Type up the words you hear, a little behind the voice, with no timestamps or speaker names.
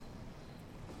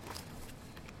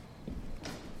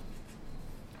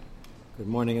Good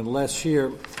morning. In the last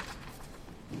year,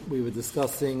 we were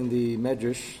discussing the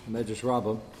Medrash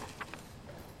Rabbah,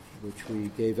 which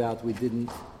we gave out. We didn't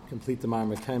complete the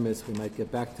Ma'amar Kemis. We might get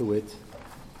back to it.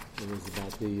 It was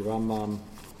about the Rambam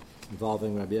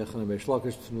involving Rabbi Yechon and Reish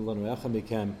Lakish, Tnu Lanu Echem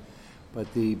Mikem.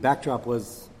 But the backdrop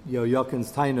was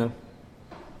Yochakin's Taina,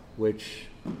 which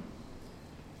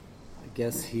I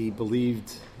guess he believed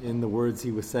in the words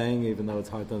he was saying, even though it's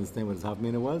hard to understand what his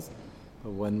Havmina was.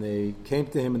 But when they came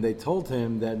to him and they told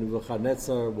him that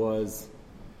Nebuchadnezzar was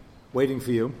waiting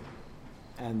for you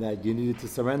and that you needed to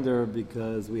surrender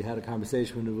because we had a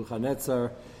conversation with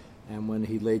Nebuchadnezzar, and when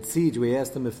he laid siege, we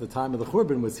asked him if the time of the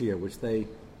Churban was here, which they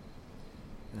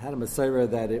had a Messiah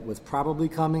that it was probably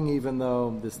coming, even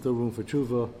though there's still room for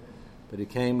tshuva. But he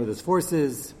came with his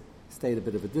forces, stayed a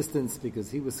bit of a distance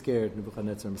because he was scared,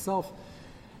 Nebuchadnezzar himself.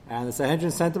 And the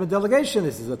Sanhedrin sent him a delegation.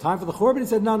 This is the time for the Churban. He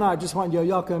said, no, I just want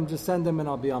Yochakim, just send him and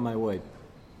I'll be on my way.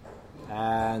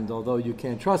 And although you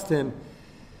can't trust him,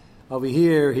 over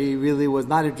here he really was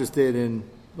not interested in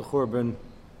the Churban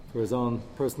for his own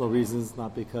personal reasons,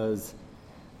 not because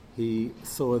he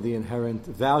saw the inherent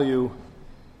value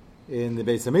in the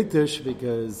Beis HaMikdash,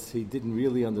 because he didn't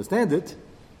really understand it.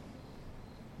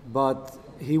 But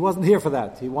he wasn't here for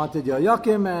that. He wanted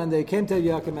Yochakim, and they came to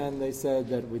Yochakim and they said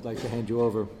that we'd like to hand you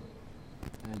over.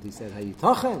 And he said,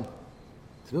 Hayitachen,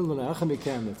 it's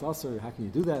also, how can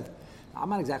you do that? I'm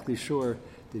not exactly sure.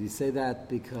 Did he say that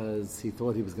because he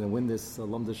thought he was going to win this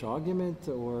Lumdish argument,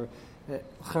 or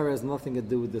Chara has nothing to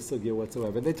do with the sugya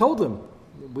whatsoever? And they told him,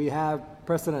 we have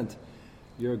precedent.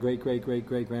 Your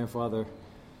great-great-great-great-grandfather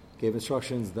gave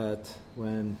instructions that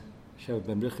when Shevet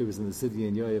ben Bichri was in the city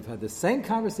and Yoav had the same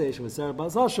conversation with Sarah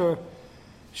Bas Asher,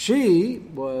 she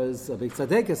was a big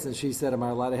tzaddikus, and she said, am I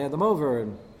allowed to hand him over?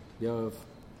 And Yoav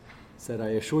said, I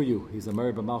assure you, he's a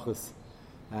Meir b'Malchus,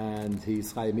 and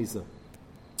he's Chayei Misa.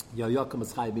 Yochakim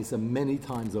is Chayei Misa many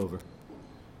times over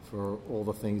for all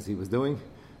the things he was doing.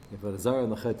 All the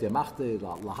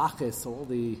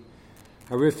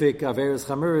horrific Averos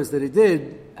Chamuras that he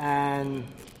did, and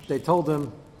they told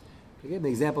him, they gave him the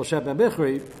example of Shevet ben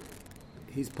Bichri,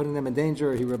 he's putting them in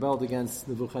danger, he rebelled against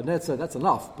Nebuchadnezzar, that's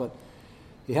enough. But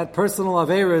he had personal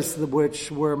Averos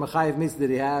which were Machayev Misa. Did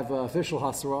he have official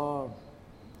Hasra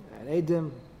and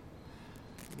Edim?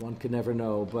 One could never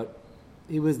know, but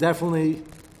he was definitely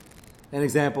an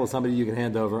example of somebody you can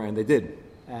hand over, and they did.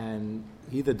 And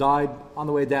he either died on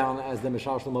the way down as they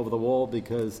mishalshed him over the wall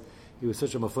because he was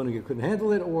such a mafunig he couldn't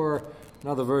handle it, or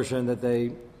another version that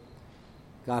they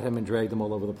got him and dragged him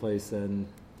all over the place and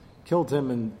killed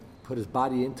him and put his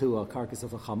body into a carcass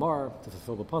of a chamar to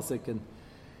fulfill the pasuk, and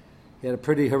he had a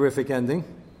pretty horrific ending.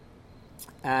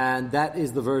 And that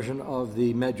is the version of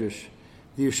the Medrash.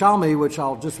 The Yerushalmi, which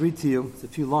I'll just read to you, it's a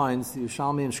few lines, the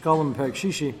Yerushalmi in Shkolim Perek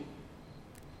Shishi,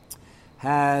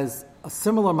 has a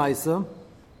similar Maisa.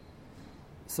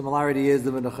 Similarity is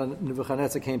that when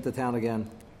Nebuchadnezzar came to town again,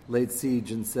 laid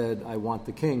siege and said, I want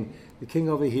the king. The king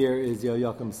over here is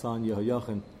Yochakim's son,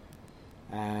 Yehoiachin.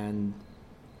 And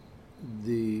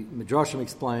the Midrashim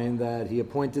explained that he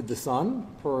appointed the son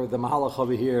for the Mahalach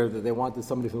over here, that they wanted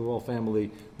somebody from the royal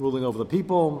family ruling over the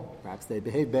people. Perhaps they'd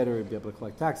behave better, he'd be able to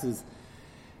collect taxes.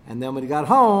 And then when he got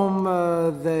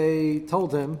home, they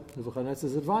told him,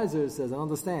 Nebuchadnezzar's advisor says, I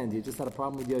understand, you just had a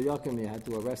problem with Yochakim, you had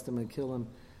to arrest him and kill him.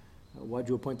 Why'd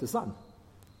you appoint the son?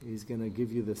 He's going to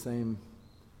give you the same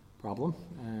problem,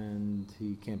 and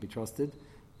he can't be trusted,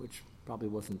 which probably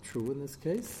wasn't true in this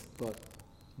case, but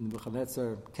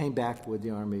Nebuchadnezzar came back with the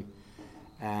army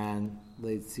and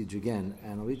laid siege again.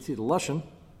 And I'll read to you the Lashon.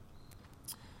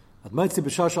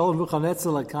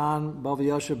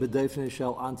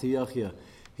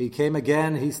 He came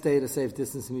again, he stayed a safe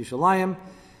distance in Yerushalayim,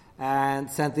 and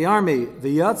sent the army.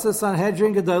 V'yatza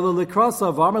Sanhedrin Gedolah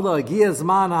Likrasa v'Amar Agia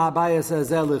Zman HaBayis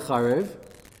Hazeh L'Charev.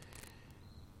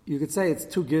 You could say it's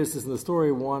two girses in the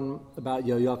story, one about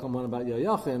Yochakim, one about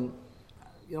Yochakim.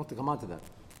 You don't have to come on to that.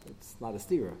 It's not a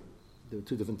stira. There were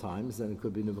two different times, and it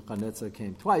could be Nebuchadnezzar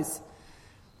came twice.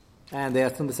 And they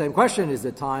asked him the same question, is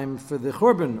it time for the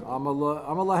Churban?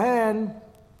 Amar Lahen,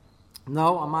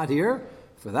 no, I'm not here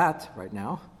for that right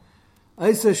now. The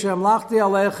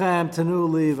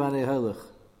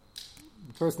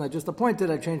person I just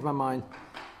appointed, I changed my mind,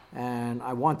 and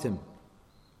I want him.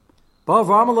 It's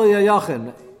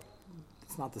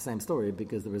not the same story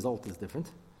because the result is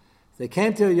different. They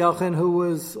came to Yochanan, who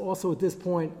was also at this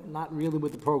point not really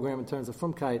with the program in terms of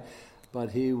Frumkeit,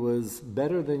 but he was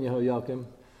better than Yehoiakim,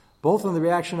 both on the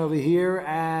reaction over here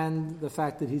and the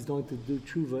fact that he's going to do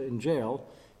tshuva in jail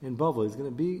in Bavel. He's going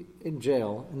to be in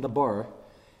jail, in the bar,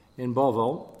 in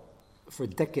Bavel, for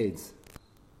decades,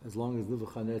 as long as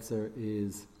Nebuchadnezzar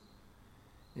is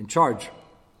in charge.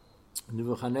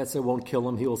 Nebuchadnezzar won't kill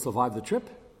him. He will survive the trip.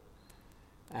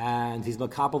 And he's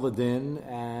makabel the din,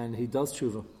 and he does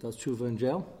tshuva in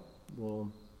jail.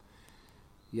 We'll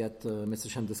yet Mr.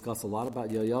 Shem discuss a lot about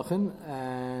Yoyachin,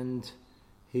 and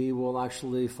he will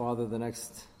actually father the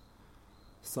next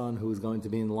son who is going to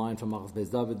be in line for Malchus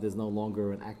Beis David. There's no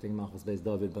longer an acting Malchus Beis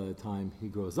David by the time he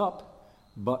grows up,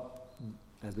 but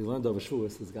as we learned over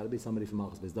Shavuos, there's got to be somebody from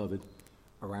Malchus Beis David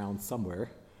around somewhere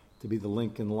to be the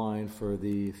link in line for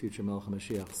the future Melech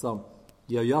HaMashiach. So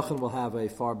Yoyachin will have a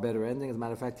far better ending. As a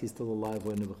matter of fact, he's still alive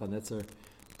when Nebuchadnezzar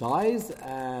dies,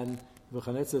 and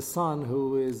Nebuchadnezzar's son,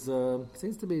 who is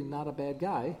seems to be not a bad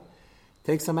guy,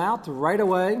 takes him out right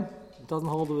away, doesn't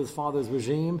hold with his father's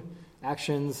regime,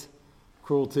 actions,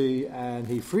 cruelty, and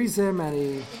he frees him, and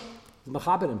he's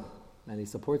mechabed him, and he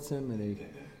supports him, and he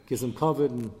gives him kavod,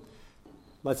 and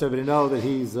lets everybody know that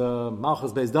he's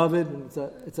Malchus Beis David. And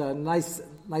it's a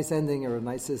nice ending, or a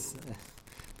nicest the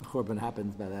Churban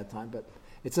happens by that time, but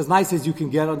it's as nice as you can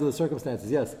get under the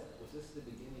circumstances. Yes. Was this the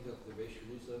beginning of the Reish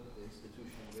Galusa, the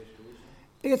institution of Reish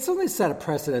Galusa? It certainly set a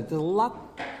precedent. There's a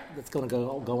lot that's going to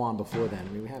go on before then.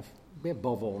 I mean, we have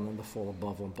Bavel, and then the fall of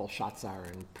Bavel, and Belshazzar,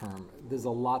 and Perm. There's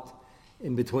a lot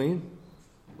in between,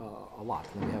 a lot.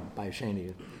 And then we have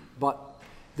Bayesheni. But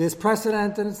there's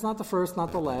precedent, and it's not the first,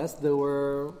 not the last. There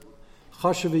were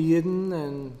Chashav Yidden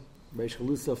and Reish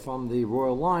Galusa from the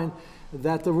royal line,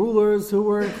 that the rulers who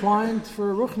were inclined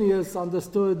for Ruchnius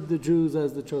understood the Jews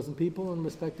as the chosen people and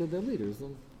respected their leaders.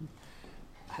 And it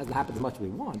hasn't happened as much as we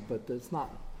want, but it's not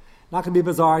going to be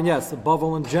bizarre. And yes,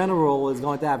 Bavel in general is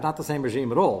going to have not the same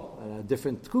regime at all, a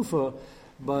different tkufa,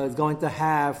 but it's going to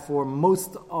have, for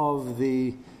most of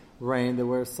the reign, there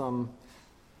were some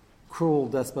cruel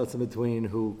despots in between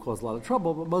who caused a lot of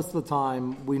trouble, but most of the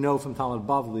time, we know from Talmud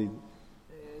Bavli,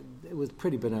 it was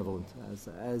pretty benevolent,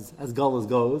 as Gullus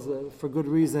goes, for good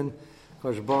reason.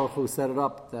 Kosh Baruch Hu set it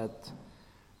up that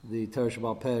the Torah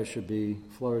Sheba'al Peh should be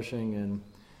flourishing and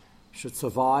should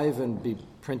survive and be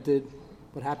printed.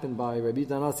 What happened by Rabbi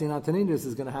Danasi and Antoninus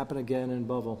is going to happen again in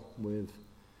Bavel with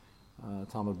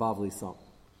Talmud Bavli. So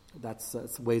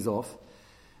that's ways off,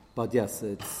 but yes,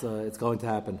 it's going to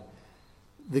happen.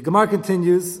 The Gemara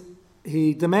continues.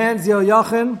 He demands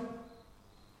Yoyachin.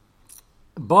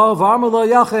 Ba v'amar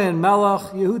Yachin,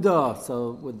 Melech Yehuda.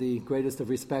 So, with the greatest of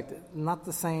respect, not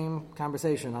the same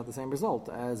conversation, not the same result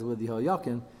as with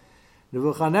Yehoiakim.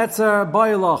 Nebuchadnezzar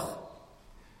Ba'ilach.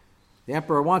 The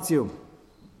emperor wants you.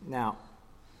 Now,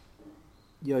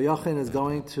 Yehoiachin is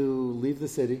going to leave the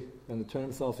city, going to turn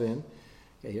himself in.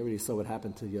 Okay, he already saw what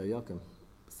happened to Yehoiakim.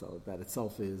 So, that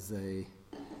itself is a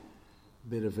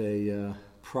bit of a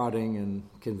prodding, and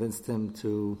convinced him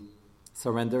to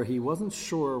surrender. He wasn't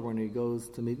sure when he goes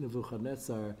to meet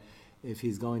Nebuchadnezzar if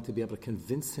he's going to be able to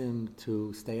convince him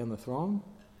to stay on the throne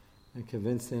and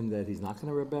convince him that he's not going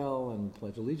to rebel and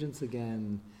pledge allegiance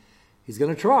again. He's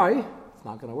going to try. It's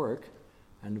not going to work.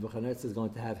 And Nebuchadnezzar is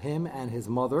going to have him and his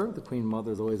mother, the queen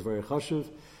mother is always very chashuv,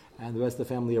 and the rest of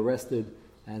the family arrested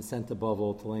and sent to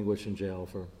Bavel to languish in jail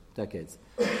for decades.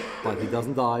 But he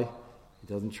doesn't die. He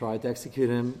doesn't try to execute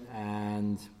him,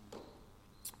 and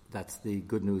that's the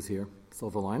good news here.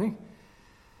 Silver lining.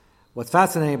 What's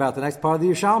fascinating about the next part of the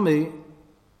Yerushalmi,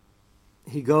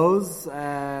 he goes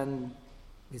and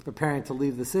he's preparing to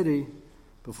leave the city.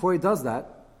 Before he does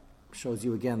that, shows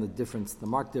you again the difference, the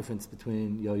marked difference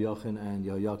between Yoyachin and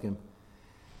Yehoiakim.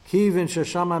 Kivin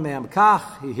sheshama me'am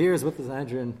kach, he hears with the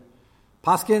Sanhedrin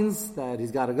paskins that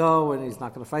he's got to go and he's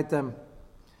not going to fight them.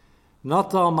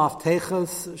 Notal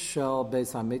maftechas shel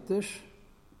beis hamikdash,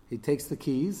 he takes the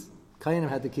keys. Kainim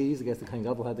had the keys. I guess the Kohen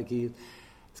Gadol had the keys.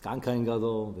 Skan Kohen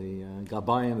Gadol, the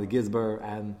Gabayim, the Gizber,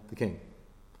 and the king.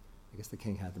 I guess the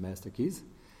king had the master keys.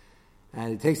 And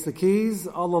he takes the keys,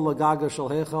 Allah lagaga shel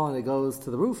heichal, and he goes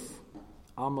to the roof.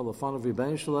 Amar lefanav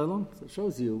ribein shalom. So it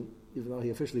shows you, even though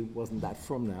he officially wasn't that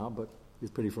from now, but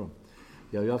he's pretty from.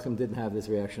 Yehoiakim didn't have this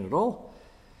reaction at all.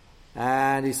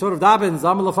 And he sort of dabins,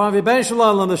 Amar lefanav ribein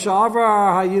shalom, the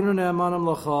sha'avar hayinu ne'emanam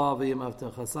lacha v'yim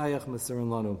avtechasayach mesirin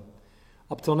lanu.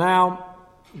 Up till now,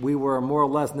 we were more or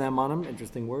less Ne'emanim.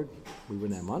 Interesting word. We were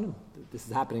Ne'emanim. This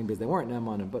is happening because they weren't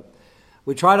Ne'emanim. But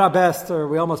we tried our best, or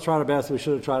we almost tried our best. We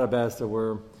should have tried our best, or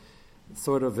we're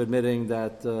sort of admitting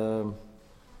that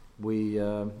we,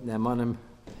 Ne'emanim,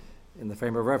 in the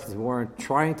frame of reference, we weren't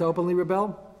trying to openly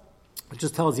rebel. It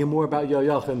just tells you more about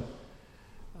Yoyachin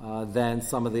than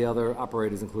some of the other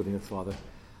operators, including his father.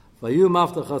 And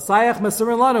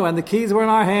the keys were in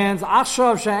our hands.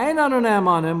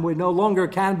 We no longer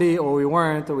can be, or we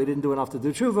weren't, or we didn't do enough to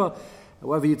do tshuva.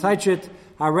 However you touch it,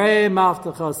 we're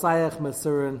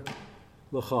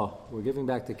giving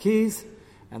back the keys,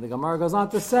 And the Gemara goes on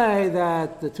to say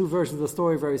that the two versions of the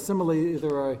story are very similar.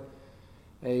 Either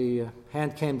a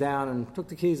hand came down and took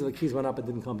the keys, or the keys went up and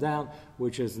didn't come down,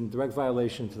 which is in direct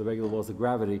violation to the regular laws of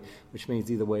gravity, which means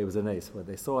either way it was an ace. Where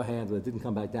they saw a hand, but it didn't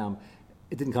come back down,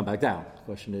 it didn't come back down. The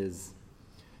question is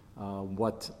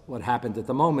what happened at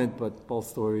the moment, but both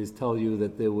stories tell you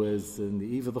that there was, in the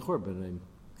eve of the Churban,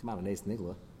 come out an ace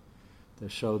nigla, to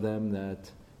show them that,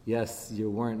 yes, you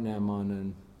weren't Naaman,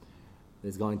 and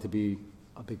there's going to be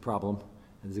a big problem,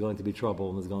 and there's going to be trouble,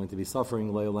 and there's going to be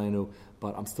suffering, Le'olenu,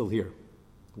 but I'm still here,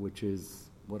 which is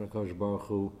what HaKadosh Baruch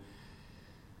Hu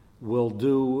will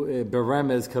do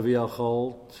beremez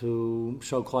kaviyachol to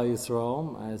show Klal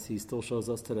Yisrael, as he still shows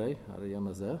us today,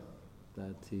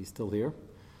 that he's still here.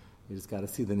 You just got to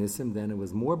see the nisim. Then it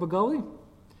was more Begali,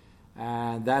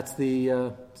 and that's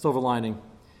the silver lining,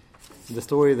 the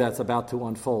story that's about to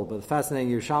unfold. But the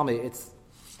fascinating Yerushalmi, it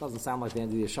doesn't sound like the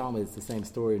end of the Yerushalmi. It's the same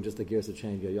story, and just the gears have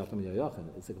changed. Yoyachin and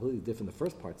Yoyachin. It's a completely different. The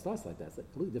first part starts like that. It's a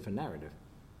completely different narrative.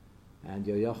 And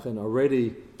Yoyachin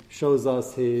already shows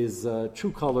us his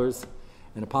true colors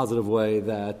in a positive way,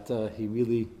 that he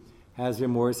really has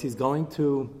remorse. He's going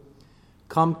to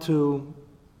come to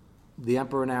the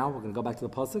emperor now. We're going to go back to the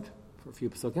pasuk for a few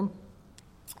pasukim.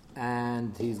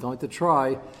 And he's going to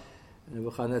try, and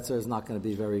Nebuchadnezzar is not going to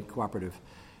be very cooperative.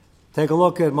 Take a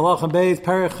look at Malachim Beis,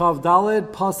 Perek Chav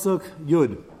Daled, pasuk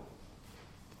Yud.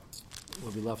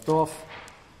 Where we left off.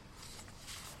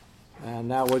 And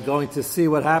now we're going to see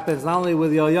what happens not only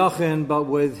with Yoyachin, but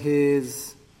with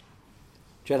his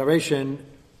generation.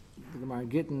 The Gemara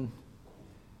Gittin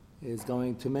is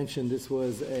going to mention this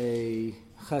was a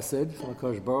chesed from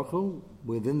HaKadosh Baruch Hu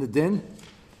within the din,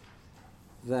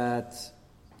 that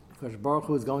HaKadosh Baruch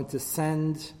Hu is going to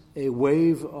send a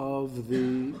wave of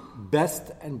the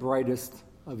best and brightest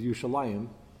of Yerushalayim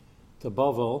to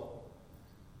Bavel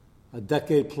a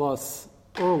decade plus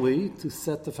early to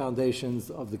set the foundations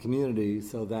of the community,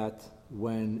 so that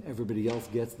when everybody else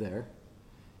gets there,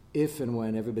 if and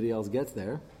when everybody else gets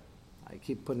there, I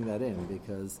keep putting that in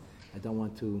because I don't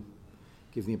want to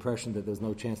give the impression that there's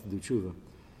no chance to do tshuva.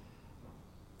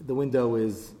 The window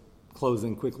is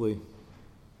closing quickly,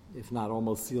 if not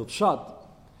almost sealed shut,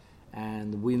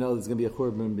 and we know there's going to be a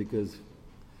Churban because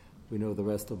we know the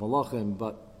rest of Malachim,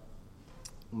 but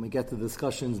when we get to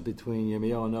discussions between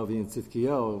Yirmiyahu Novi and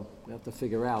Tzidkiyahu, we have to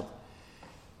figure out,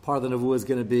 part of the Nevuah is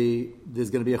going to be, there's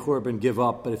going to be a Churban, give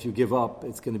up, but if you give up,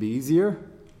 it's going to be easier.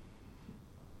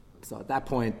 So at that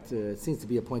point, it seems to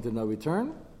be a point of no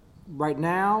return. Right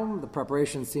now, the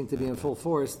preparations seem to be in full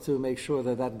force to make sure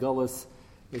that that gullus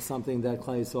is something that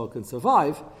Klal Yisrael can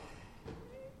survive.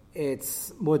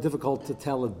 It's more difficult to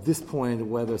tell at this point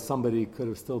whether somebody could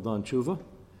have still done tshuva.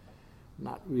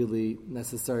 Not really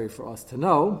necessary for us to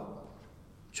know.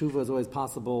 Tshuva is always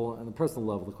possible on a personal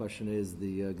level. The question is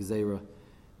the Gezerah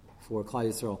for Klal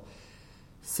Yisrael.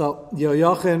 So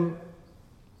Yoyachin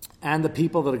and the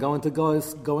people that are going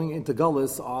into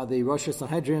Gullus are the Rosh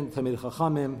Sanhedrin, Tamid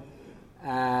Chachamim,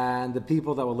 and the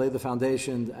people that will lay the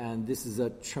foundation. And this is a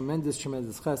tremendous,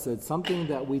 tremendous chesed, something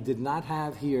that we did not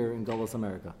have here in Gullus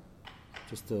America.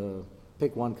 Just to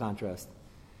pick one contrast.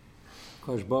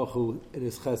 Kosh Baruch Hu, in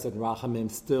his chesed and rachamim,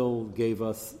 still gave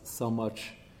us so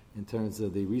much in terms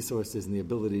of the resources and the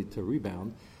ability to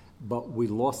rebound, but we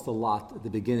lost a lot at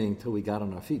the beginning till we got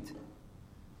on our feet.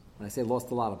 When I say lost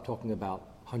a lot, I'm talking about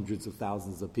hundreds of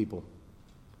thousands of people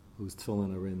whose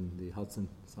tefillin are in the Hudson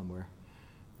somewhere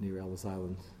near Ellis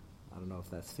Island. I don't know if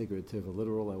that's figurative or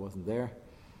literal, I wasn't there,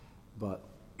 but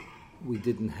we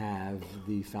didn't have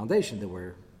the foundation. There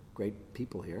were great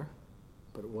people here,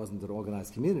 but it wasn't an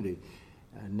organized community.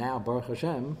 And now, Baruch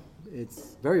Hashem,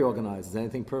 it's very organized. Is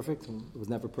anything perfect? It was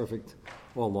never perfect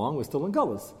all along. We're still in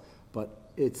Gullus.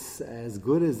 But it's as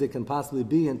good as it can possibly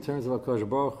be in terms of HaKadosh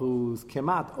Baruch Hu's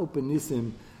kemat, open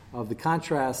nisim, of the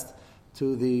contrast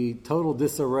to the total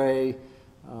disarray,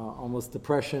 almost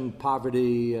depression,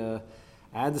 poverty, and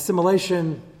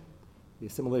assimilation. The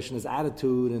assimilation is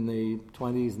attitude in the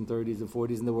 20s and 30s and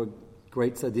 40s, and there were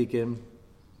great tzaddikim,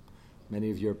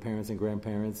 many of your parents and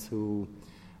grandparents who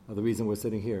are the reason we're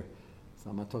sitting here. So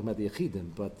I'm not talking about the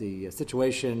Yechidim, but the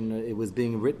situation, it was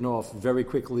being written off very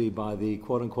quickly by the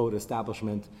quote-unquote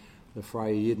establishment, the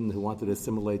Freie Yidden, who wanted to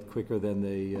assimilate quicker than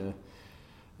the,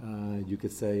 you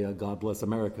could say, God bless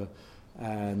America,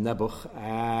 Nebuch.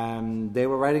 And they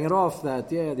were writing it off that,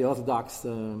 the Orthodox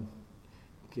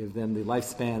give them the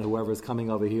lifespan, whoever's coming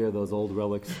over here, those old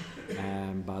relics,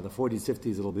 and by the 40s,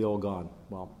 50s, it'll be all gone.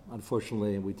 Well,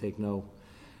 unfortunately, we take no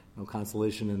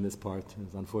consolation in this part.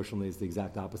 Unfortunately, it's the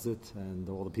exact opposite, and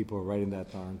all the people who are writing that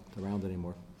aren't around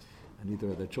anymore, and neither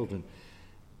are their children.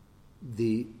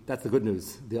 That's the good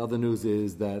news. The other news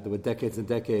is that there were decades and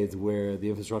decades where the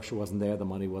infrastructure wasn't there, the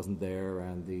money wasn't there,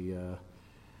 and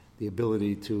the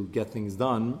ability to get things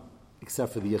done,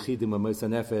 except for the Yechidim and Moshe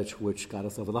Nefesh, which got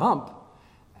us over the hump.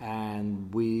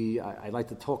 And I like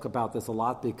to talk about this a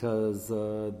lot because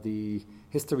the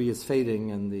history is fading,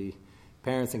 and the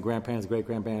parents and grandparents,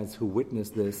 great-grandparents who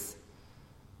witnessed this,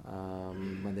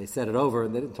 when they said it over,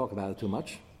 and they didn't talk about it too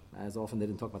much. As often, they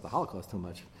didn't talk about the Holocaust too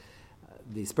much.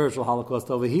 The spiritual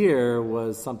Holocaust over here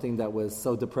was something that was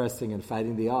so depressing, and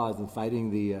fighting the odds and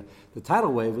fighting the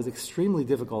tidal wave was extremely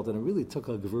difficult, and it really took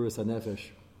a Gevurus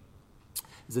HaNefesh.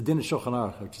 There's a din in Shulchan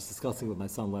Aruch, I was just discussing with my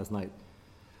son last night,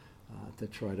 to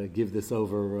try to give this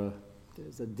over.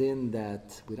 There's a din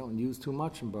that we don't use too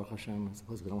much, and Baruch Hashem, I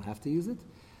suppose we don't have to use it,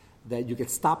 that you could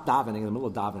stop davening in the middle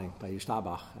of davening by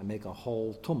Yishtabach and make a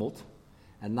whole tumult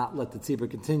and not let the tzibur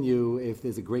continue. If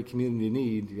there's a great community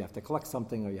need, you have to collect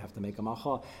something or you have to make a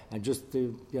macha, and just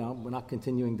to, we're not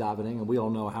continuing davening, and we all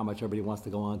know how much everybody wants to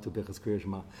go on to Birchas Kriya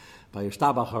Shema by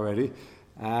Yishtabach already,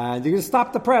 and you're going to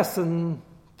stop the press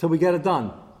until we get it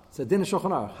done. So din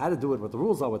Shulchan Aruch, how to do it, what the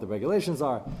rules are, what the regulations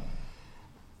are.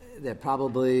 There are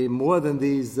probably more than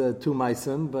these two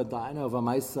maisim, but I know of a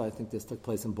maisa, I think this took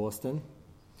place in Boston,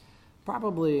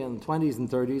 probably in the 20s and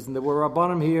 30s, and there were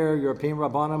Rabbanim here, European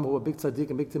Rabbanim, who were big tzaddik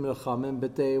and big Talmidei Chachamim,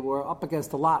 but they were up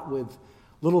against a lot with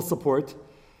little support.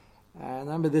 And I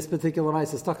remember this particular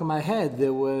maisa stuck in my head.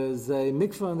 There was a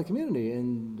mikveh in the community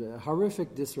in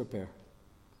horrific disrepair.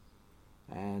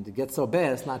 And it gets so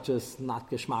bad, it's not just not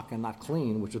geschmack and not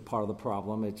clean, which is part of the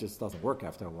problem, it just doesn't work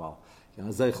after a while.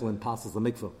 Zeichelin passes the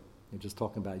mikveh. You're just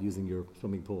talking about using your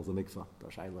swimming pool as a mikveh.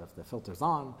 I left the filters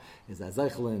on. Is that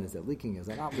zeichelin? Is it leaking? Is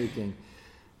it not leaking?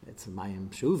 It's mayim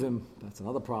shuvim. That's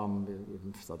another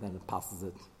problem. So then it passes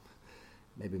it,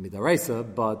 maybe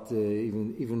midaraisa, but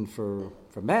even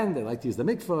for men, they like to use the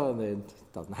mikveh. It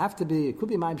doesn't have to be. It could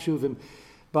be mayim shuvim,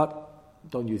 but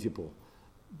don't use your pool.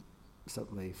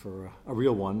 Certainly for a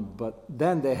real one. But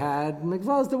then they had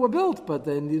mikvahs that were built, but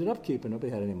they needed upkeep, and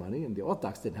nobody had any money, and the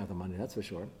Orthodox didn't have the money, that's for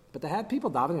sure. But they had people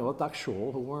davening in Orthodox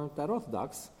shul who weren't that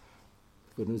Orthodox.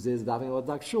 The good news is davening in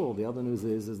Orthodox shul. The other news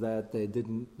is that they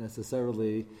didn't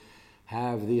necessarily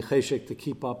have the cheshek to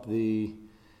keep up the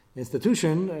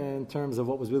institution in terms of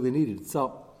what was really needed.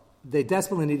 So they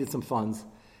desperately needed some funds.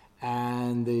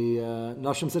 And the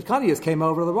Nashim Tzidkanias came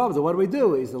over to the Rav. So what do we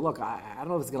do? He said, look, I don't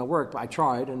know if it's going to work, but I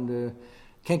tried and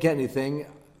can't get anything.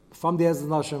 From the Ezra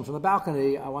Nashim, from the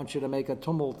balcony, I want you to make a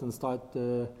tumult and start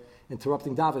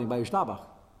interrupting davening by Yishtabach.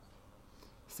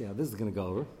 See how this is going to go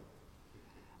over.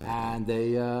 And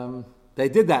they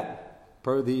did that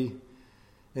per the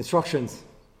instructions.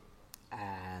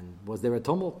 And was there a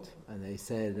tumult? And they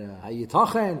said,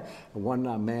 Hayitachen.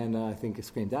 One man, I think,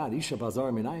 screamed out, Isha Bazar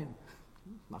Minayin.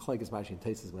 Machlekes Rashi and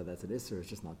Tosfos whether that's an Isser, it's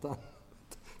just not done.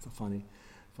 It's a funny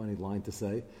line to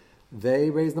say. They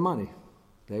raised the money.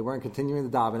 They weren't continuing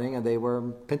the davening, and they were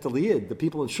pintaliyid, the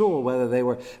people in shul, whether they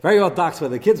were very Orthodox,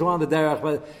 whether the kids were on the derech,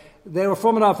 but they were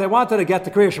firm enough, they wanted to get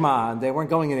to Kriya Shema, and they weren't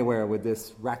going anywhere with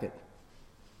this racket.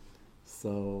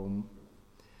 So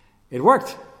it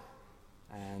worked.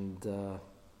 And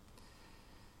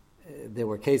there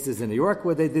were cases in New York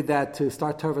where they did that to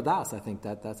start Torah Das. I think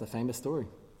that's a famous story,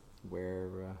 where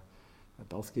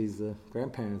Belsky's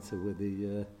grandparents who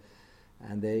were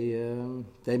and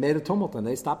they made a tumult and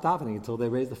they stopped davening until they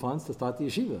raised the funds to start the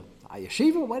yeshiva. A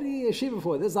yeshiva? What are you yeshiva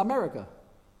for? This is America.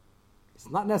 It's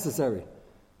not necessary.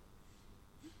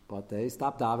 But they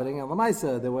stopped davening, and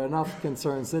Lamaisa, there were enough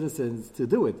concerned citizens to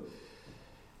do it.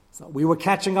 So we were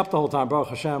catching up the whole time. Baruch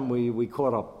Hashem, we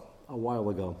caught up a while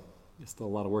ago. There's still a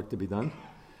lot of work to be done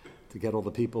to get all the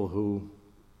people who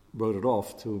wrote it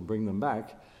off to bring them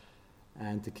back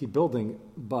and to keep building.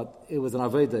 But it was an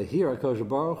Aveda here at Kosher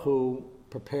Baruch who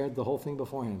prepared the whole thing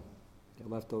beforehand. They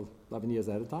left 11 years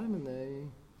at a time,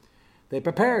 and they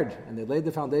prepared, and they laid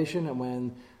the foundation. And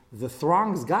when the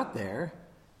throngs got there,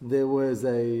 there was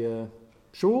a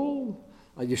shul,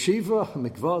 a yeshiva,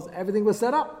 mikvahs, everything was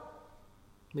set up.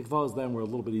 Mikvahs then were a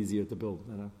little bit easier to build.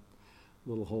 They had a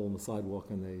little hole in the sidewalk,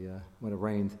 and when it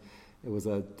rained, it was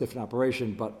a different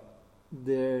operation. But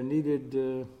there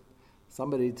needed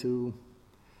somebody to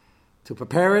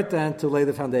prepare it and to lay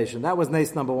the foundation. That was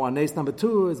nace number one. Nace number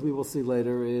two, as we will see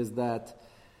later, is that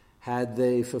had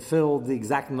they fulfilled the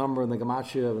exact number in the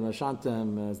Gematria of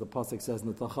Nashantem, as the Pasuk says in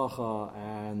the Tachacha,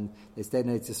 and they stayed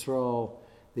in Eretz Yisrael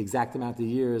the exact amount of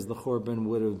years, the Churban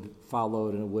would have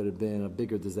followed, and it would have been a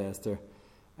bigger disaster.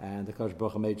 And the Kodesh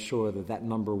Baruch Hu made sure that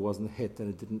number wasn't hit, and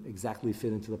it didn't exactly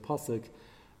fit into the Pasuk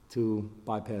to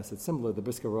bypass it. Similar, the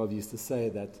Brisker Rav used to say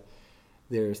that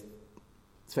there's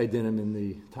Tzvei Dinim in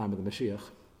the time of the Mashiach,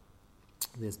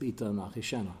 there's Bita and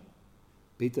Achishena.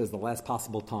 Bita is the last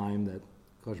possible time that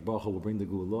Kosh Baruch Hu will bring the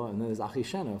Geulah, and then there's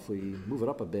Achishena, if we move it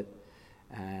up a bit.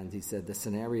 And he said the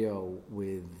scenario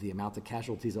with the amount of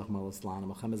casualties of Mal Islam,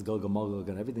 Muhammad's Gog and Magog,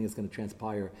 and everything that's going to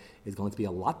transpire is going to be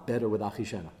a lot better with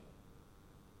Achishena.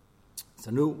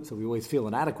 So we always feel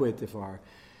inadequate if our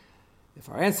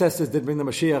ancestors did bring the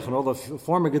Mashiach and all the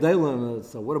former Gedalim,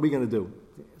 so what are we going to do?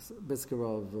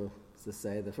 Biskarov to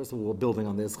say that first of all, we're building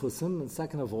on this chusim, and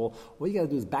second of all you got to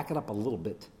do is back it up a little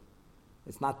bit.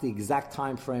 It's not the exact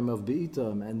time frame of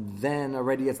Be'itam, and then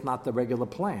already it's not the regular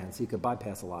plan, so you could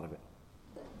bypass a lot of it.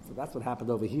 So that's what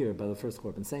happened over here by the first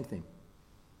Korban, same thing.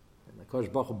 And the Kosh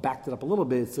Baruch Hu backed it up a little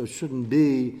bit, so it shouldn't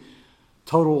be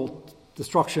total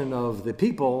destruction of the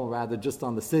people, rather just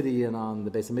on the city and on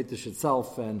the Beis HaMikdash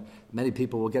itself, and many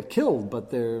people will get killed,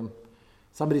 but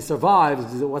somebody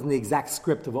survives. It wasn't the exact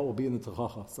script of what will be in the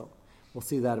Techacha. So we'll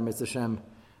see that in Mitzvah Hashem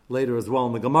later as well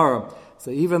in the Gemara.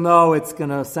 So even though it's going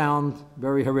to sound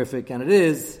very horrific, and it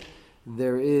is,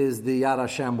 there is the Yad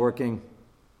Hashem working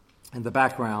in the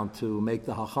background to make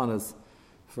the hachanas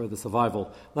for the survival.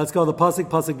 Let's go to the Pasuk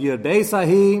Yud.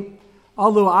 Beisahi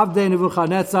Alu Avdei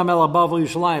Nebuchadnezzar Melabavel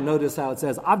Yushalayim. Notice how it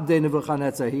says Avdei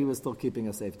Nebuchadnezzar. He was still keeping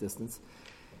a safe distance.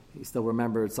 He still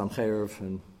remembered Sancheiriv,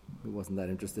 and he wasn't that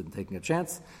interested in taking a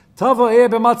chance. Tavo Ir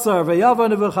b'matzar v'yava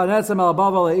Nebuchadnezzar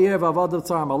Melabavel Ir v'avodav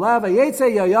tzar malav v'yetze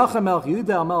Yoyachem Melch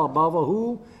Yehuda Melabavel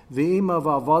Hu v'ima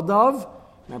v'avodav.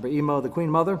 Remember Imo, the queen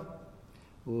mother,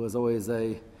 who was always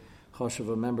a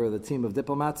choshev, a member of the team of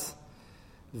diplomats.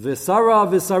 Visara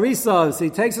Visarisa. So he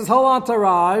takes his whole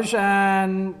entourage,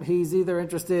 and he's either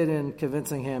interested in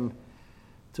convincing him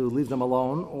to leave them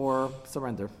alone or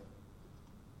surrender.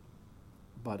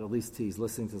 But at least he's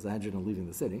listening to Sanhedrin and leaving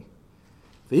the city.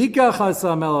 And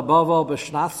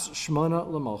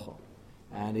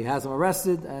he has them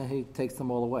arrested, and he takes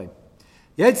them all away.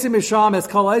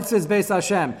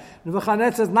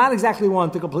 Nebuchadnezzar is not exactly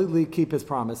one to completely keep his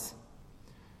promise.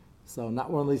 So not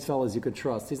one of these fellows you could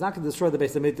trust. He's not going to destroy the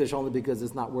Beis HaMikdash only because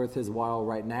it's not worth his while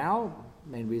right now.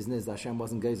 Main reason is Hashem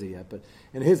wasn't Gezer yet. But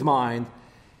in his mind,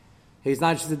 he's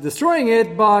not interested in destroying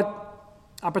it, but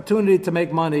opportunity to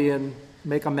make money and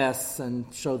make a mess and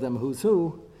show them who's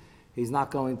who, he's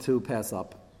not going to pass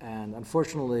up. And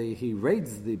unfortunately, he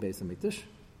raids the Beis HaMikdash,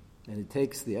 and he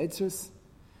takes the Eitzers.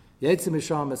 Yetzim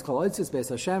Misham is called Eitzers Beis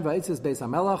Hashem, V'Eitzers Beis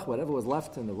HaMelech, whatever was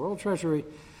left in the royal treasury.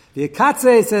 The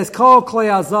Yekatze says, Kol Klei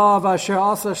Azav Asher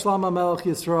Asa Shlama Melech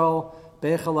Yisrael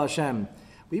Beichel Hashem.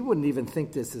 We wouldn't even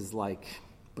think this is like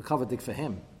bekavadik for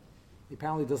him. He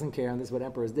apparently doesn't care, and this is what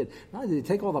emperors did. Not only did he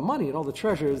take all the money and all the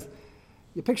treasures,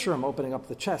 you picture him opening up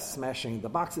the chest, smashing the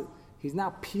boxes. He's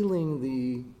now peeling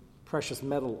the precious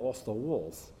metal off the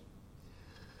walls.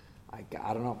 I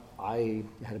don't know. I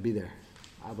had to be there.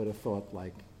 I would have thought,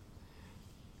 like,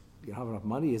 you don't have enough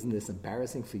money? Isn't this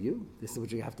embarrassing for you? This is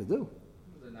what you have to do.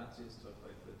 The Nazis took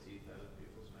like the teeth out of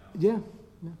people's mouths. Yeah.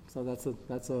 So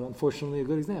that's unfortunately a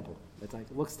good example. It's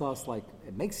like, it looks to us like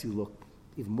it makes you look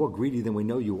even more greedy than we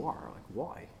know you are. Like,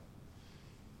 why?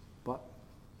 But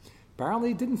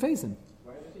apparently it didn't faze him.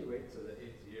 Why did he wait till the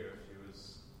 8th year if he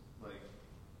was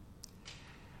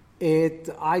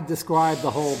like... I described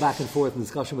the whole back and forth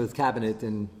discussion with his cabinet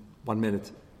in 1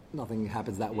 minute. Nothing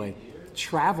happens that way.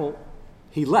 Travel,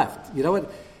 he left. You know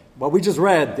what we just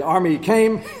read, the army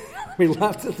came, we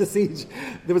left at the siege.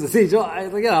 There was a siege.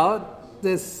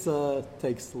 This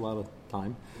takes a lot of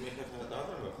time.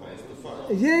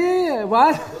 Yeah.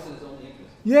 What?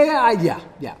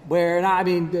 Yeah. Where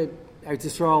Eretz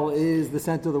Yisrael is the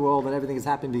center of the world, and everything is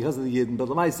happening because of the Yidden. But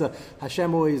Lamaisa,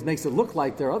 Hashem always makes it look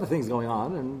like there are other things going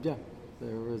on, and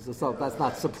that's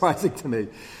not surprising to me.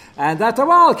 And that's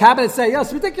the cabinet say, yes,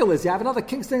 it's ridiculous. You have another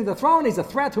king sitting on the throne. He's a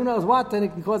threat. Who knows what? Then he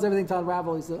can cause everything to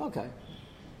unravel. He said, okay.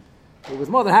 He was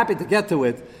more than happy to get to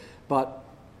it, but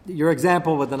your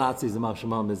example with the Nazis and Mal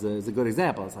Shemam is a good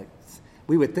example. It's like,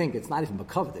 we would think it's not even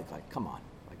Makavadik. Like, come on.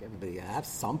 Like, everybody have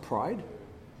some pride.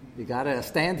 You got to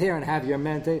stand here and have your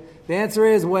men take... The answer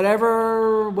is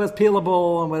whatever was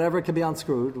peelable and whatever could be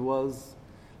unscrewed was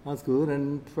unscrewed,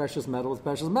 and precious metal was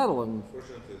precious metal. And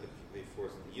unfortunately, they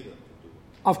forced the Yidden to do it.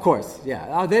 Of course,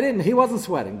 yeah. They didn't. He wasn't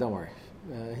sweating. Don't worry.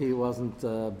 He wasn't.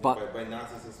 But by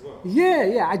Nazis as well.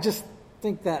 Yeah. I just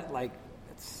think that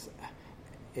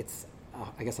it's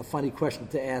I guess a funny question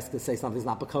to ask, to say something's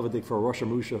not B'kavadik for a Rosh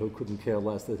Musha who couldn't care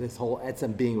less, that his whole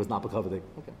etzem being was not B'kavadik.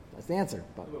 Okay, that's the answer.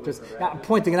 But just I'm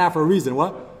pointing it out for a reason.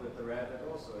 What? With the rabbit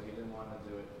also, he didn't want to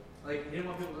do it. Like, he didn't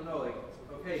want people to know, like,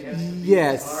 okay, he has to be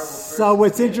yes. So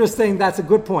what's interesting, that's a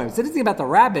good point. What's interesting about the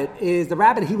rabbit is the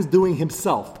rabbit he was doing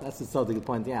himself. That's something to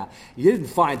point out. You didn't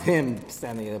find him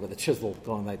standing there with a chisel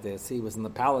going like this. He was in the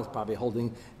palace probably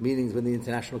holding meetings with the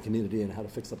international community and how to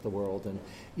fix up the world. And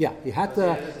yeah, he had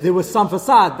to, there was some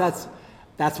facade.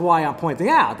 That's why I'm pointing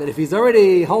out that if he's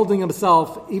already holding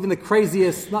himself, even the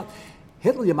craziest, not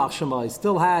Hitler Yamach Shema,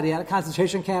 he had a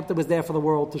concentration camp that was there for the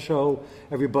world to show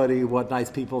everybody what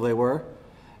nice people they were.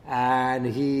 And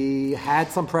he had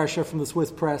some pressure from the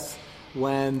Swiss press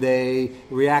when they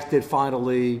reacted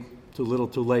finally, too little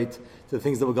too late, to the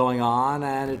things that were going on,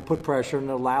 and it put pressure and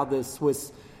allowed the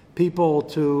Swiss people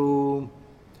to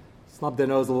snub their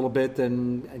nose a little bit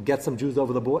and get some Jews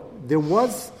over the board. There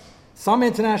was some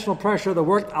international pressure that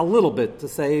worked a little bit to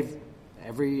save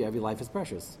every life is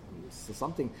precious. So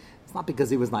something, it's not because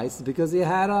he was nice, it's because he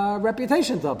had a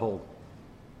reputation to uphold.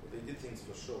 They did things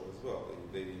for show as well.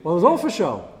 Well, it was all for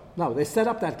show. No, they set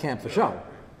up that camp for show.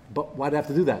 But why'd they have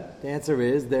to do that? The answer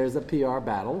is there's a PR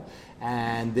battle,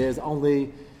 and there's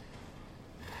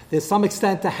some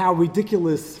extent to how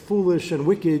ridiculous, foolish, and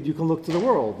wicked you can look to the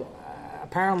world.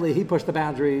 Apparently, he pushed the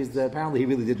boundaries. Apparently, he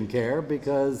really didn't care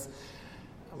because,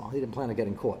 well, he didn't plan on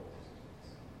getting caught.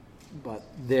 But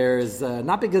there's,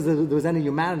 not because there was any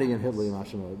humanity in Hitler,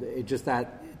 it's just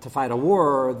that to fight a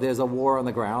war, there's a war on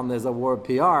the ground, there's a war of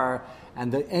PR,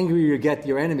 and the angrier you get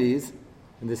your enemies,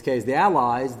 in this case the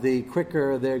Allies, the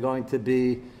quicker they're going to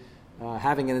be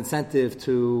having an incentive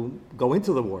to go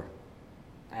into the war.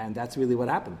 And that's really what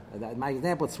happened. My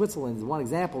example with Switzerland is one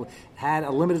example. It had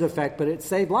a limited effect, but it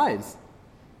saved lives.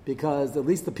 Because at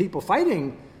least the people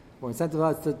fighting were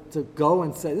incentivized to go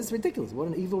and say, this is ridiculous, what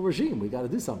an evil regime, we got to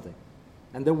do something.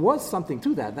 And there was something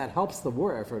to that. That helps the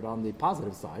war effort on the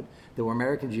positive side. There were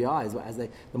American GIs. The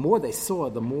more they saw,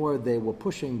 the more they were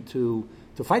pushing to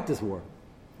fight this war.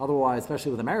 Otherwise,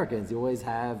 especially with Americans, you always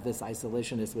have this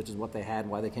isolationist, which is what they had,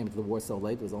 why they came to the war so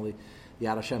late. It was only the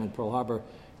Yad Hashem and Pearl Harbor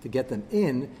to get them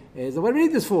in. Is what do we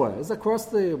need this for? It's across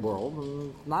the world,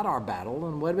 and not our battle.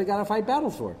 And what do we got to fight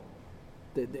battles for?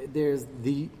 There's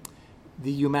the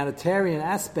humanitarian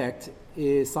aspect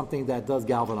is something that does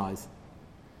galvanize.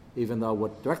 Even though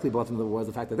what directly brought them to the war was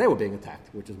the fact that they were being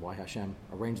attacked, which is why Hashem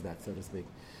arranged that, so to speak.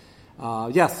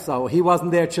 Yes, so he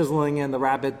wasn't there chiseling, and the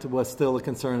rabbit was still a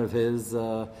concern of his,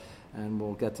 and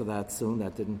we'll get to that soon.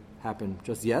 That didn't happen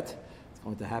just yet. It's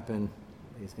going to happen.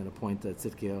 He's going to point at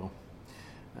Tzidkiyahu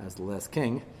as the last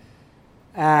king.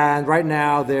 And right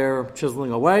now they're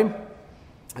chiseling away.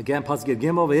 Again, Pasuk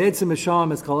Gimel, V'yetzim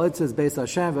Misham is called Itzis Beis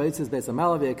Hashem, V'yetzis Beis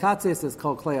Hamelav, V'yekatzis is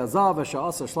called Klei Azav,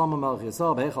 V'sha'asa Shlomo Melech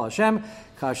Yisrael, V'echal Hashem,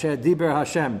 Kasher Diber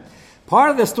Hashem. Part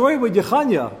of the story with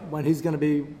Yechanya, when he's going to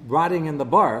be rotting in the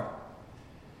bar,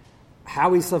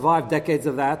 how he survived decades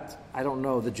of that, I don't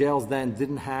know. The jails then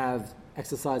didn't have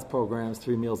exercise programs,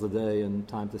 3 meals a day, and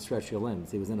time to stretch your limbs.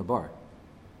 He was in a bar.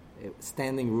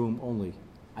 Standing room only.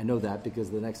 I know that because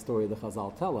the next story the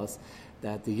Chazal tell us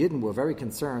that the Yidden were very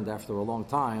concerned after a long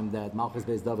time that Malchus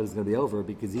Beis David is going to be over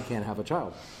because he can't have a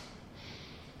child.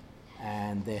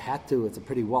 And they had to, it's a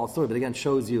pretty wild story, but again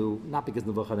shows you, not because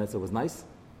Nebuchadnezzar was nice,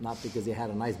 not because he had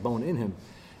a nice bone in him,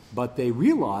 but they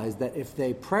realized that if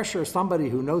they pressure somebody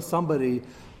who knows somebody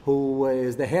who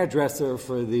is the hairdresser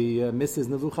for the Mrs.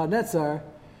 Nebuchadnezzar,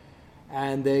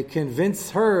 and they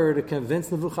convince her to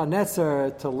convince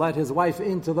Nebuchadnezzar to let his wife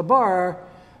into the bar,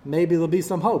 maybe there'll be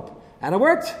some hope. And it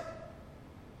worked.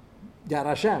 Yad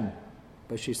Hashem.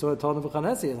 But she sort of told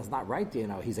Nebuchadnezzar, that's not right,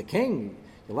 he's a king.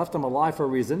 You left him alive for a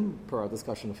reason, per our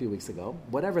discussion a few weeks ago.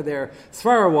 Whatever their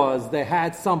svara was, they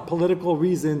had some political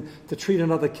reason to treat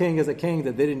another king as a king,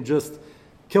 that they didn't just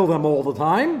kill them all the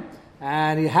time.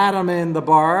 And he had him in the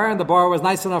bar, and the bar was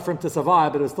nice enough for him to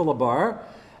survive, but it was still a bar.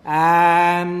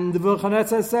 And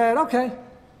Nebuchadnezzar said, okay.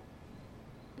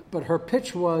 But her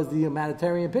pitch was the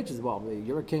humanitarian pitch. Well,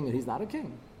 you're a king and he's not a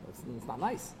king. It's not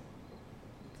nice.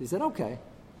 He said, okay.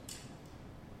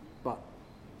 But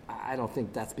I don't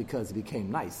think that's because he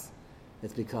became nice.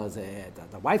 It's because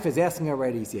the wife is asking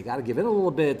already, so you got to give in a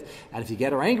little bit. And if you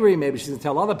get her angry, maybe she's going to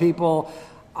tell other people.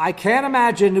 I can't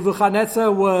imagine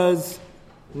Nebuchadnezzar was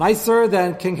nicer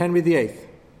than King Henry VIII.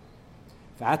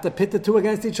 If I had to pit the two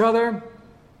against each other,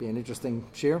 be an interesting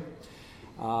cheer.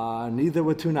 Neither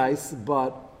were too nice,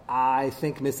 but I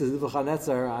think Mrs.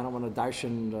 Nebuchadnezzar, I don't want to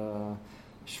darshan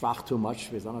Shvach too much,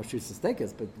 because I don't know if she's a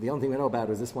stakes, but the only thing we know about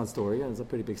her is this one story, and it's a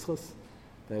pretty big schus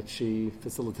that she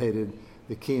facilitated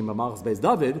the Kiyum of Malchus Beis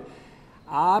David.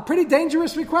 Pretty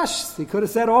dangerous request. He could have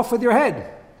said, off with your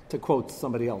head, to quote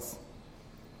somebody else.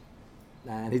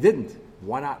 And he didn't.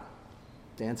 Why not?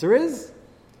 The answer is,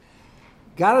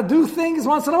 got to do things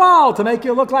once in a while to make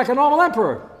you look like a normal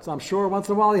emperor. So I'm sure once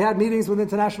in a while he had meetings with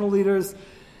international leaders.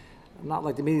 Not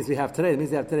like the meetings we have today. The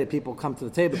meetings we have today, people come to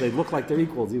the table, they look like they're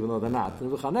equals, even though they're not. In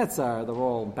Nebuchadnezzar, they're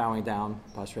all bowing down,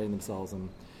 prostrating themselves, and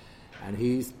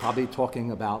he's probably talking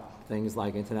about things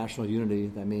like international unity.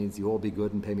 That means you all be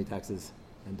good and pay me taxes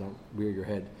and don't rear your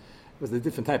head. It was a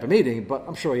different type of meeting, but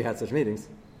I'm sure he had such meetings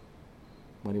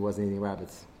when he wasn't eating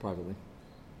rabbits privately.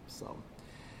 So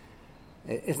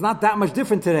it's not that much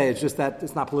different today. It's just that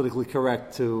it's not politically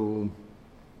correct to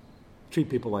treat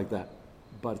people like that.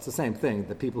 But it's the same thing.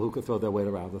 The people who could throw their weight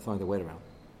around, they're throwing their weight around.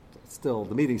 Still,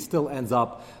 the meeting still ends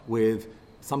up with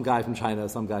some guy from China,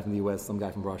 some guy from the U.S., some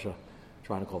guy from Russia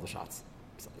trying to call the shots.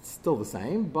 So it's still the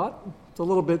same, but it's a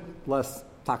little bit less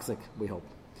toxic, we hope.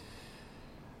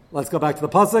 Let's go back to the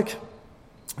pasuk.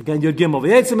 Again, Yud Gimel.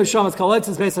 V'yetzim Misham es kol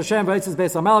etzis beis Hashem, v'yetzis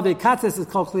beis HaMelech, v'katzis es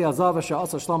kol kli azav, asher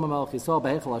asa Shlomo Melech Yisrael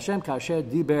b'heichel Hashem, kasher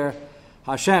diber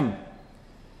Hashem.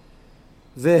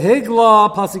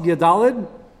 V'higla pasuk Yadalid.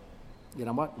 You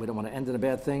know what? We don't want to end in a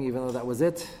bad thing, even though that was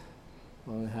it.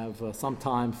 We have some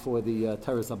time for the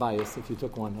Teres Habayis, if you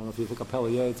took one. I don't know if you took a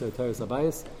Peliyot or Teres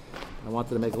Habayis. I wanted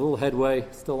to make a little headway,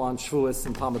 still on Shavuos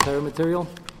and Talmud Torah material.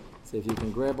 See if you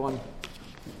can grab one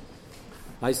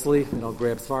nicely. You don't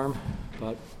grab firm,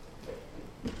 but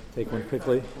take one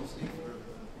quickly.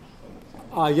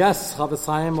 Yes, Chavis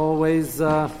Chaim always,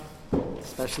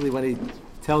 especially when he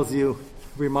tells you,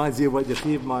 reminds you what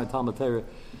Yeshiv Ma and Talmud Torah.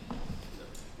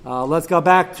 Let's go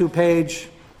back to page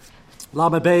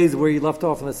Lamed Beis, where he left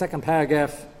off in the second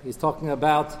paragraph. He's talking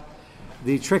about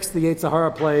the tricks the Yetzer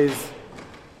Hara plays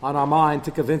on our mind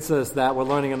to convince us that we're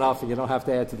learning enough and you don't have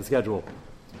to add to the schedule.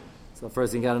 So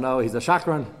first thing you got to know, he's a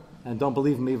shakran, and don't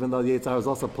believe him even though the Yetzer Hara is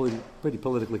also pretty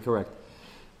politically correct.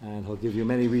 And he'll give you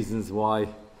many reasons why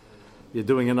you're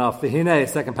doing enough. The Hinei,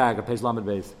 second paragraph, page Lamed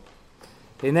Beis.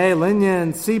 Hinei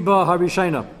linyan siba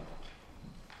harishena.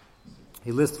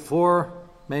 He lists 4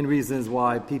 main reasons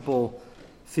why people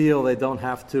feel they don't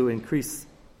have to increase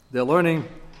their learning.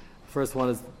 First one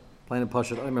is plain and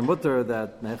pashut omer mutter,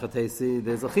 that mechatesi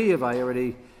there's a chiyuv. I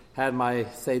already had my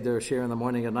seder share in the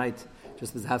morning and night.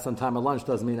 Just to have some time at lunch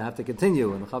doesn't mean I have to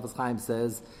continue. And the Chavis Chaim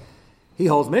says he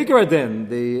holds meikar hadin.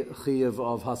 The chiyuv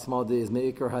of hasmada is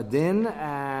meikar hadin,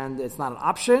 and it's not an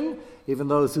option. Even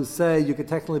those who say you could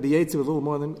technically be yetzu a little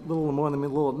more than the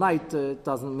middle of night, it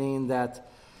doesn't mean that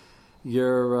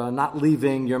you're not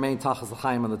leaving your main tachas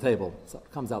l'chaim on the table. So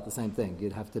it comes out the same thing.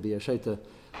 You'd have to be a shaita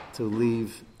to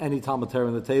leave any Talmud Torah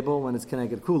on the table when it's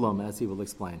connected kulam, as he will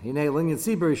explain. Hinei linyan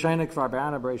sibur yishaynik kvar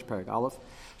be'ana b'reish perek aleph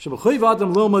shebechuyev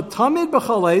adam lilmud tamid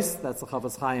b'chaleis. That's the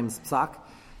Chavis Chaim's psak.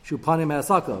 Shupanim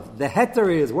esakov. The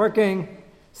heter is working,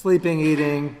 sleeping,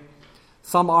 eating,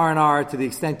 some R&R to the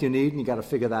extent you need, and you got to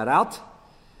figure that out.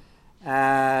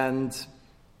 And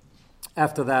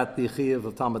after that, the chiyuv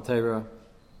of Talmud Torah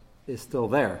is still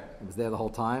there. It was there the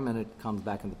whole time, and it comes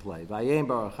back into play. Vayem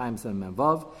Baruch Chaim Sen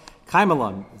Menvav.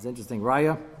 Kaimalon is interesting.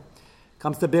 Raya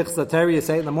comes to Birchas Torah, you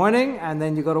say it in the morning, and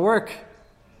then you go to work.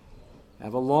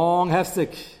 Have a long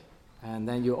hefsek, and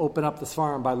then you open up the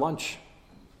Sfarim by lunch.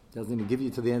 It doesn't even give you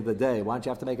to the end of the day. Why don't you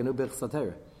have to make a new Birchas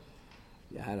Torah?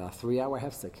 You had a 3-hour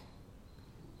hefsek.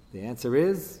 The answer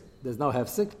is there's no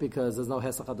hefsek because there's no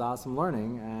hesach hadas from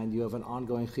learning, and you have an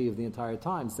ongoing chiyuv the entire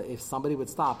time. So if somebody would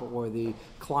stop or the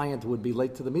client would be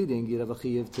late to the meeting, you'd have a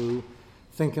chiyuv to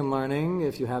think and learning.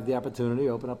 If you have the opportunity,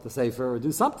 open up the sefer or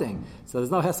do something. So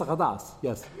there's no hesach hadas.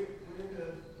 Yes. Where did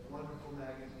the wonderful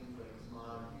magazines like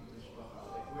Zman,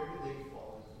 Mishpacha, where did they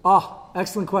fall?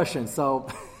 Excellent question. So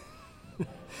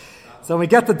when we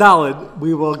get to Daled,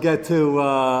 we will get to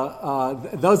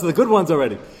those are the good ones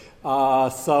already.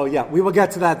 We will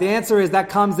get to that. The answer is that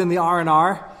comes in the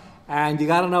R&R, and you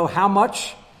got to know how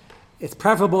much. It's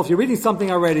preferable if you're reading something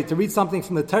already to read something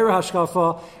from the Torah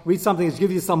Hashkafa, read something that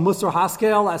gives you some Musar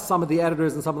Haskel, as some of the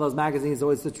editors in some of those magazines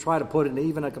always to try to put in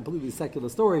even a completely secular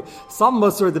story. Some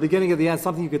Musar at the beginning of the end,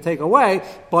 something you could take away,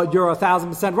 but you're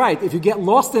 1,000% right. If you get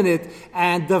lost in it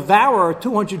and devour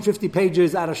 250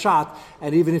 pages at a shot,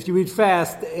 and even if you read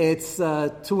fast, it's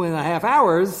 2.5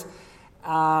 hours,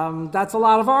 that's a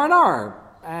lot of R&R.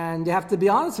 And you have to be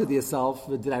honest with yourself,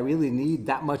 did I really need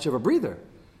that much of a breather?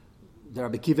 The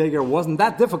Rabbi Akiva Eiger wasn't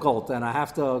that difficult, and I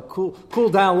have to cool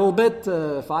down a little bit,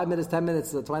 5 minutes, 10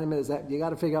 minutes, 20 minutes. You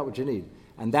got to figure out what you need.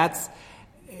 And that's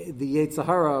the Yetzer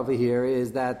Hara over here,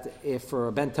 is that if for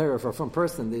a Ben Torah, for a frum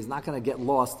person, he's not going to get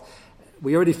lost.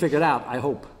 We already figured out, I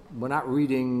hope, we're not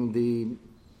reading the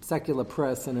secular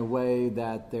press in a way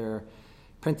that they're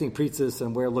printing pretzis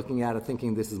and we're looking at it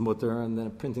thinking this is mutter, and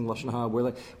then printing Lashon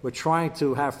Hara. We're trying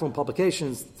to have frum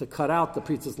publications to cut out the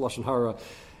pretzis Lashon Hara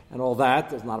and all that.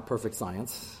 There's not a perfect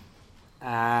science.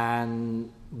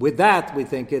 And with that, we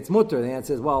think it's mutter. The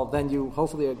answer is, well, then you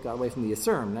hopefully got away from the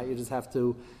Yisurim. Now you just have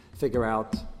to figure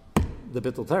out the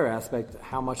Bittul Torah aspect.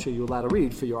 How much are you allowed to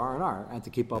read for your R&R and to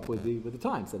keep up with the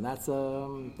times? And that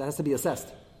has to be assessed.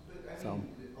 But, I mean,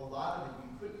 a lot of it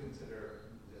you could consider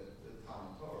the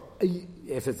Talmud Torah.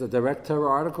 If it's a direct Torah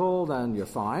article, then you're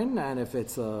fine. And if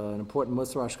it's an important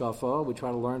Musar Hashkafa, we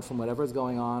try to learn from whatever is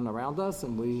going on around us.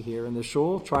 And we here in the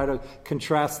shul try to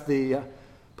contrast the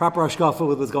proper Hashkafa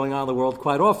with what's going on in the world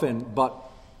quite often. But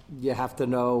you have to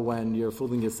know when you're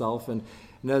fooling yourself. And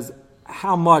there's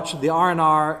how much the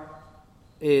R&R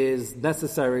is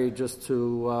necessary just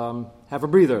to have a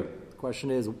breather. The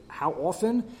question is, how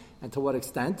often and to what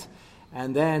extent?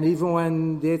 And then even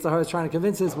when the Yetzer Hara is trying to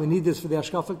convince us we need this for the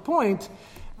Hashkafic point,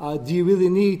 do you really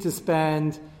need to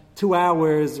spend 2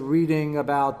 hours reading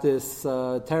about this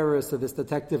terrorist or this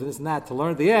detective and this and that to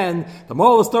learn at the end? The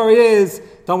moral of the story is,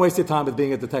 don't waste your time with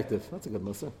being a detective. That's a good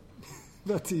Mussar.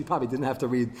 But you probably didn't have to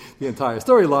read the entire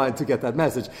storyline to get that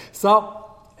message. So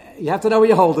you have to know what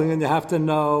you're holding, and you have to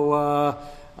know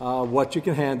what you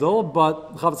can handle.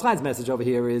 But Chavetz Chaim's message over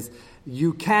here is,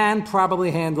 you can probably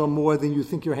handle more than you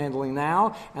think you're handling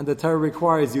now, and the Torah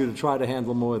requires you to try to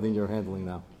handle more than you're handling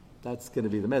now. That's going to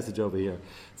be the message over here.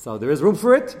 So there is room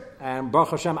for it, and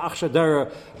Baruch Hashem,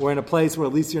 Achshadera, we're in a place where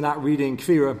at least you're not reading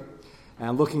Kfira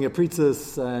and looking at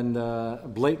Pritzes and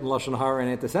blatant Lashon Hara and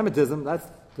anti-Semitism. That's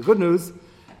the good news.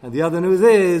 And the other news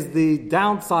is, the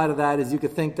downside of that is you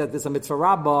could think that this is a mitzvah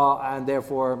rabbah, and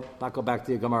therefore not go back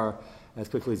to your Gemara as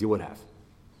quickly as you would have.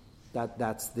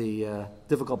 That's the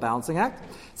difficult balancing act.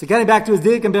 So getting back to his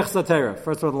dik and Birchas Torah.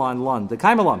 First word of the line, Lund. The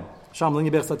Kaimalam. Sham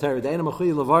Lingi Birchas Torah. Deina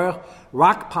Mechuy Levarach.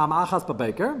 Rak Pam Achas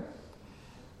Babeker.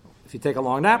 If you take a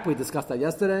long nap, we discussed that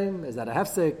yesterday. Is that a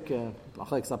hefsek?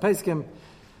 Achlek Sapeskim.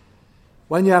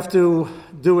 When you have to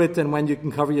do it and when you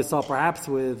can cover yourself perhaps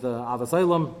with Avos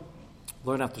Olam.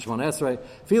 Learn after Shemona Esrei.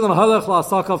 Filim Halach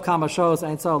LaSakov Kamashos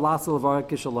Ein Tzar Lasil Levarach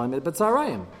Kishalayim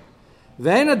B'Tzarayim.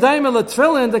 Ve'ena daima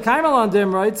letfilin the kaimal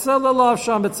dim right so lelav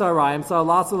sham b'tzarayim so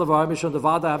lots of levar mishon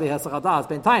devada avi hesachadas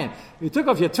ben time. You took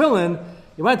off your tefillin,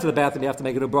 you went to the bathroom, you have to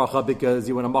make it a bracha because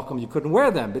you were in a makom, you couldn't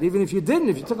wear them. But even if you didn't,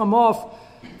 if you took them off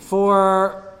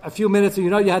for a few minutes, or you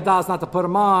know you had das not to put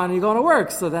them on, you're going to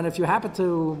work. So then if you happen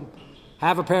to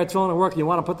have a pair of tefillin at work and you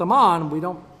want to put them on, we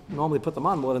don't normally put them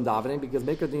on more than davening because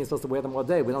Maker Din is supposed to wear them all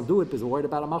day. We don't do it because we're worried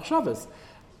about a machshavas.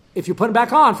 If you put them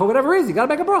back on for whatever reason, you got to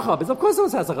make a bracha. Because of course it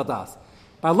was hesach hadas.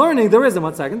 By learning, there isn't.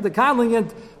 1 second. The kadling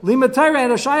and limatayra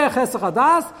and ashayach hesach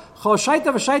hadas choshaita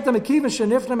v'shaita mekiv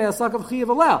shenifna me'asakav chiyav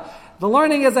alel. The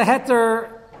learning is a heter.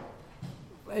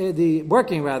 The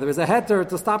working rather is a heter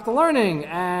to stop the learning.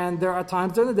 And there are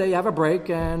times during the day you have a break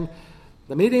and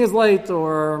the meeting is late,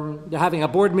 or you're having a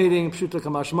board meeting, pshuta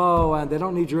kamashmo, and they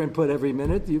don't need your input every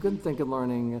minute. You can think of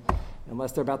learning.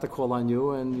 Unless they're about to call on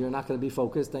you and you're not going to be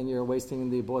focused and you're wasting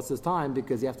the boss's time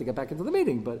because you have to get back into the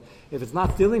meeting. But if it's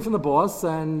not stealing from the boss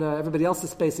and everybody else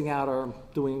is spacing out or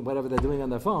doing whatever they're doing on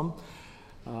their phone,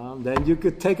 then you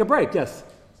could take a break, yes?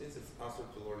 Since it's possible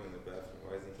to learn in the bathroom,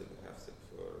 why isn't it a hefsek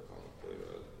for Talmud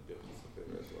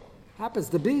Torah as well? Happens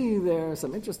to be there are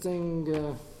some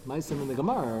interesting ma'asim in the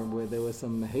Gemara where there was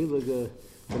some heilige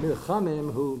Talmidei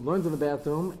Chachamim who learned in the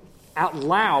bathroom out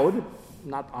loud,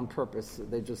 not on purpose,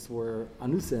 they just were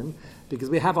anusim, because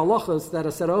we have halachas that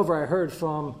are said over, I heard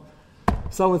from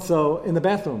so-and-so in the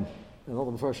bathroom. And all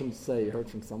the Mepharshim say, you heard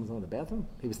from so-and-so in the bathroom?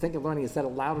 He was thinking of learning, he said it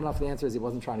loud enough, the answer is he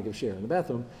wasn't trying to give shir in the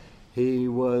bathroom. He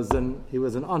was an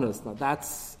honest. Now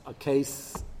that's a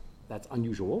case that's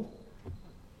unusual.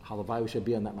 Halavai should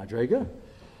be on that madrega.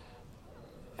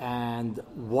 And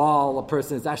while a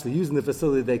person is actually using the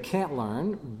facility, they can't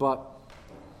learn, but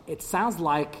it sounds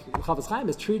like Chavetz Chaim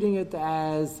is treating it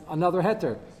as another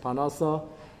heter, parnasa,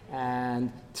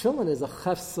 and tefillin is a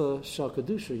chefsa shel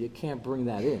kedusha. You can't bring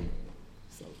that in,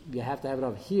 so you have to have it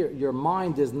up here. Your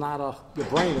mind is not your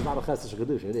brain is not a chefsa shel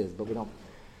kedusha. It is, but we don't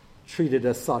treat it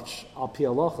as such al pi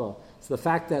halacha. So the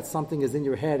fact that something is in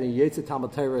your head and Yetzer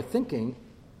Talmud Torah thinking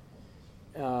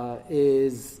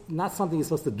is not something you're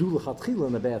supposed to do l'chatchila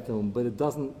in the bathroom, but it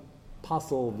doesn't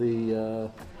puzzle the.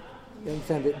 You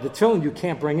understand? The tefillin you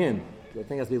can't bring in. The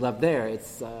thing has to be left there.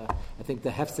 It's I think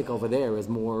the hefsek over there is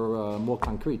more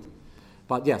concrete.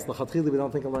 But yes, l'chatchila we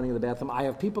don't think of learning in the bathroom. I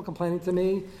have people complaining to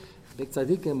me, big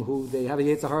tzaddikim, who they have a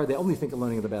Yetzer Hara, they only think of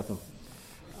learning in the bathroom.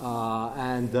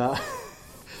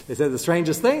 They said the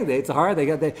strangest thing, the Yetzer Hara,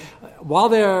 while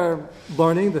they're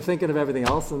learning, they're thinking of everything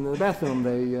else, and in the bathroom,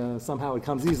 they somehow it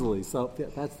comes easily. So yeah,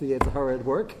 that's the Yetzer Hara at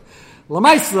work.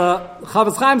 L'maisa,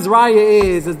 Chavetz Chaim's raya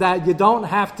is that you don't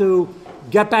have to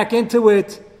get back into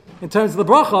it in terms of the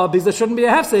bracha, because there shouldn't be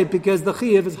a hefsek, because the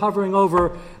chiyuv is hovering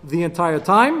over the entire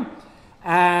time.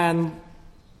 And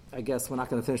I guess we're not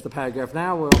going to finish the paragraph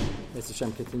now. We'll, Mr.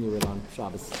 Hashem, continue it on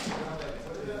Shabbos.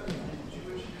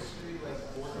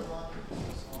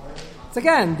 It's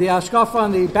again, the Ashkafa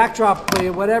and the backdrop,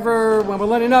 whatever, when we're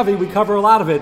learning Navi, we cover a lot of it.